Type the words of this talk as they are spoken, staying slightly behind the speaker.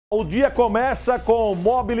O dia começa com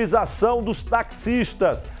mobilização dos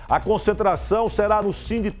taxistas. A concentração será no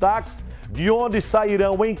Sinditax, de onde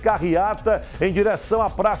sairão em carreata em direção à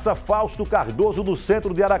Praça Fausto Cardoso, no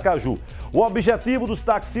centro de Aracaju. O objetivo dos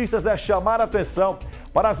taxistas é chamar a atenção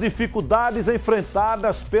para as dificuldades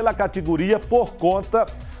enfrentadas pela categoria por conta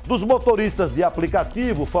dos motoristas de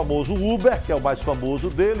aplicativo, o famoso Uber, que é o mais famoso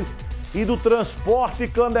deles, e do transporte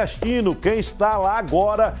clandestino. Quem está lá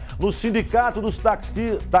agora no Sindicato dos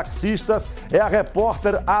Taxistas é a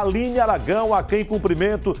repórter Aline Aragão, a quem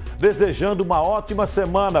cumprimento, desejando uma ótima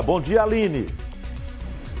semana. Bom dia, Aline.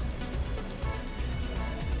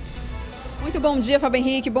 Muito bom dia, Fábio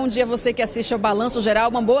Henrique. Bom dia a você que assiste ao Balanço Geral.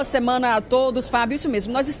 Uma boa semana a todos, Fábio. Isso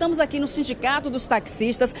mesmo, nós estamos aqui no Sindicato dos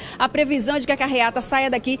Taxistas. A previsão é de que a carreata saia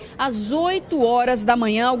daqui às 8 horas da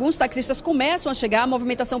manhã. Alguns taxistas começam a chegar, a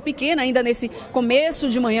movimentação pequena ainda nesse começo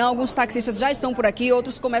de manhã. Alguns taxistas já estão por aqui,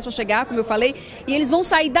 outros começam a chegar, como eu falei. E eles vão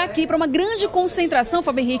sair daqui para uma grande concentração,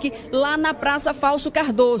 Fábio Henrique, lá na Praça Fausto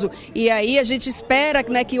Cardoso. E aí a gente espera,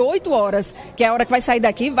 né, que 8 horas, que é a hora que vai sair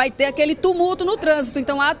daqui, vai ter aquele tumulto no trânsito.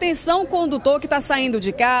 Então, atenção, condutor que está saindo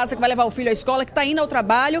de casa, que vai levar o filho à escola, que está indo ao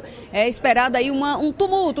trabalho, é esperado aí um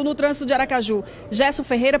tumulto no trânsito de Aracaju. Gerson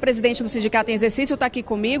Ferreira, presidente do sindicato em exercício, está aqui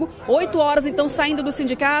comigo. 8 horas, então, saindo do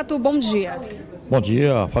sindicato. Bom dia. Bom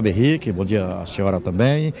dia, Fábio Henrique, bom dia a senhora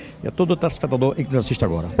também e a todo o telespectador que nos assiste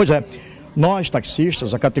agora. Pois é, nós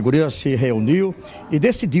taxistas, a categoria se reuniu e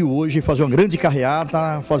decidiu hoje fazer uma grande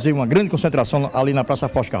carreata, fazer uma grande concentração ali na Praça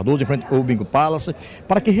Fausto Cardoso, em frente ao Bingo Palace,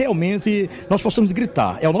 para que realmente nós possamos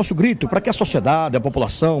gritar. É o nosso grito para que a sociedade, a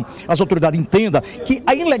população, as autoridades entendam que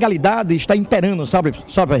a ilegalidade está imperando, sabe,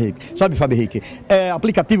 Fábio Henrique? É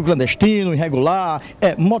aplicativo clandestino, irregular,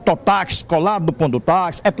 é mototáxi colado do ponto do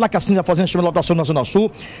táxi, é placa cinza fazendo sistema de lotação na Zona Sul,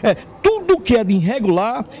 tudo que é de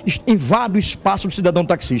irregular invade o espaço do cidadão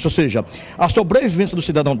taxista, ou seja, a sobrevivência do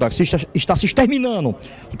cidadão taxista está se exterminando.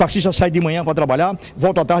 O taxista sai de manhã para trabalhar,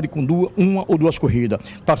 volta à tarde com uma ou duas corridas.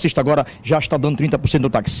 O taxista agora já está dando 30%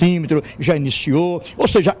 do taxímetro, já iniciou. Ou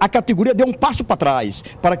seja, a categoria deu um passo para trás,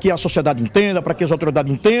 para que a sociedade entenda, para que as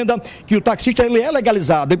autoridades entendam que o taxista ele é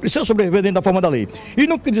legalizado, ele precisa sobreviver dentro da forma da lei. E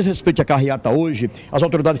no que diz respeito à carreata hoje, as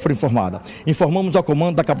autoridades foram informadas. Informamos ao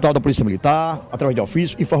comando da capital da Polícia Militar, através de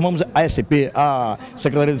ofício, informamos a SP, a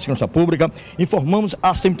Secretaria de Segurança Pública, informamos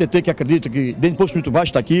a CMTT, que acredita que depois muito vai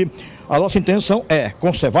estar aqui. A nossa intenção é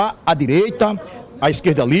conservar a direita, a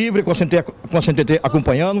esquerda livre, com a CNTT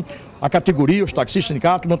acompanhando. A categoria, os taxistas,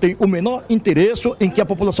 sindicato, não tem o menor interesse em que a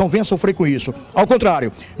população venha sofrer com isso. Ao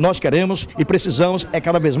contrário, nós queremos e precisamos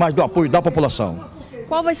cada vez mais do apoio da população.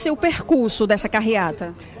 Qual vai ser o percurso dessa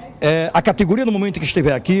carreata? A categoria, no momento que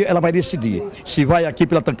estiver aqui, ela vai decidir se vai aqui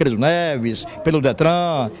pela Tancredo Neves, pelo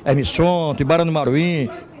Detran, Hermisfonte, Barão do Maruim,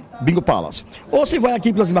 Bingo Palace. Ou se vai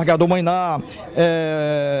aqui pelo desembargador Mainá,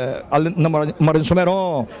 na Maranhão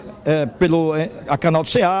Someron, pelo a Canal do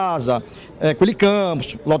Ceasa, Coelho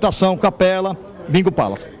Campos, Lotação, Capela, Bingo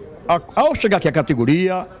Palace. Ao chegar aqui a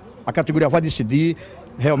categoria vai decidir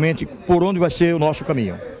realmente por onde vai ser o nosso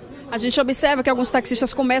caminho. A gente observa que alguns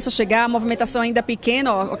taxistas começam a chegar, a movimentação ainda é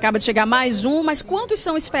pequena, acaba de chegar mais um, mas quantos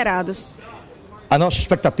são esperados? A nossa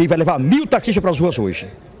expectativa é levar 1.000 taxistas para as ruas hoje.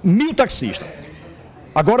 1.000 taxistas.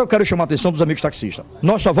 Agora eu quero chamar a atenção dos amigos taxistas.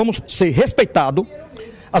 Nós só vamos ser respeitados,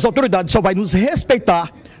 as autoridades só vão nos respeitar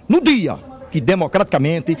no dia que,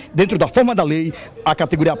 democraticamente, dentro da forma da lei, a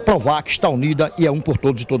categoria provar que está unida e é um por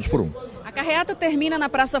todos e todos por um. A carreata termina na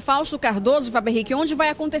Praça Fausto Cardoso, Fábio Henrique, onde vai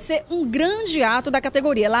acontecer um grande ato da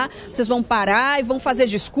categoria. Lá vocês vão parar e vão fazer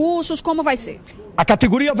discursos, como vai ser? A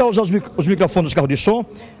categoria vai usar os microfones dos carros de som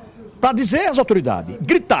para dizer às autoridades,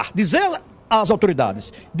 gritar, dizer às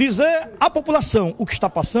autoridades, dizer à população o que está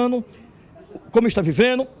passando, como está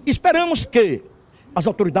vivendo. Esperamos que as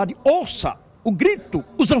autoridades ouçam o grito,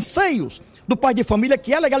 os anseios do pai de família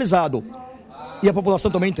que é legalizado. E a população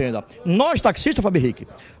também entenda. Nós, taxistas, Fábio Henrique,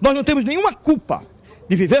 nós não temos nenhuma culpa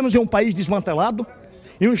de vivermos em um país desmantelado,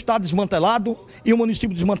 em um estado desmantelado, em um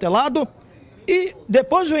município desmantelado, e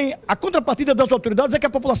depois vem a contrapartida das autoridades, é que a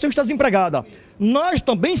população está desempregada. Nós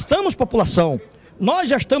também somos população. Nós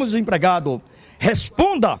já estamos desempregados.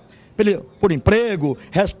 Responda por emprego,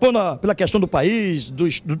 responda pela questão do país,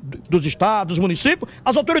 dos estados, dos municípios,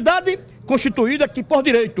 as autoridades constituídas que, por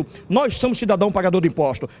direito, nós somos cidadão pagador de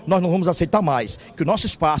imposto. Nós não vamos aceitar mais que o nosso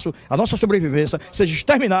espaço, a nossa sobrevivência seja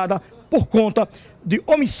exterminada por conta de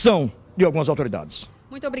omissão de algumas autoridades.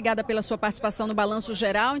 Muito obrigada pela sua participação no Balanço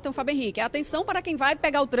Geral. Então, Fábio Henrique, atenção para quem vai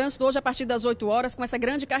pegar o trânsito hoje a partir das 8 horas com essa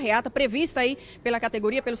grande carreata prevista aí pela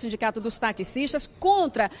categoria, pelo Sindicato dos Taxistas,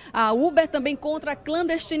 contra a Uber, também contra a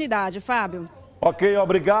clandestinidade. Fábio. Ok,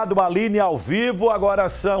 obrigado, Aline, ao vivo. Agora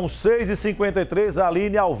são 6h53,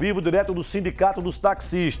 Aline ao vivo, direto do Sindicato dos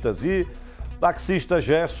Taxistas. E taxista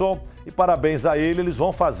Gerson, e parabéns a ele, eles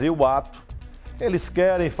vão fazer o ato. Eles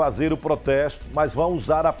querem fazer o protesto, mas vão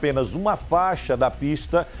usar apenas uma faixa da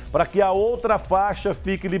pista para que a outra faixa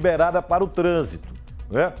fique liberada para o trânsito,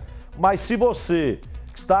 né? Mas se você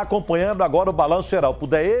que está acompanhando agora o Balanço Geral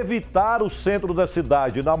puder evitar o centro da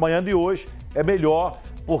cidade na manhã de hoje, é melhor,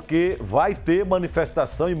 porque vai ter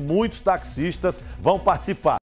manifestação e muitos taxistas vão participar.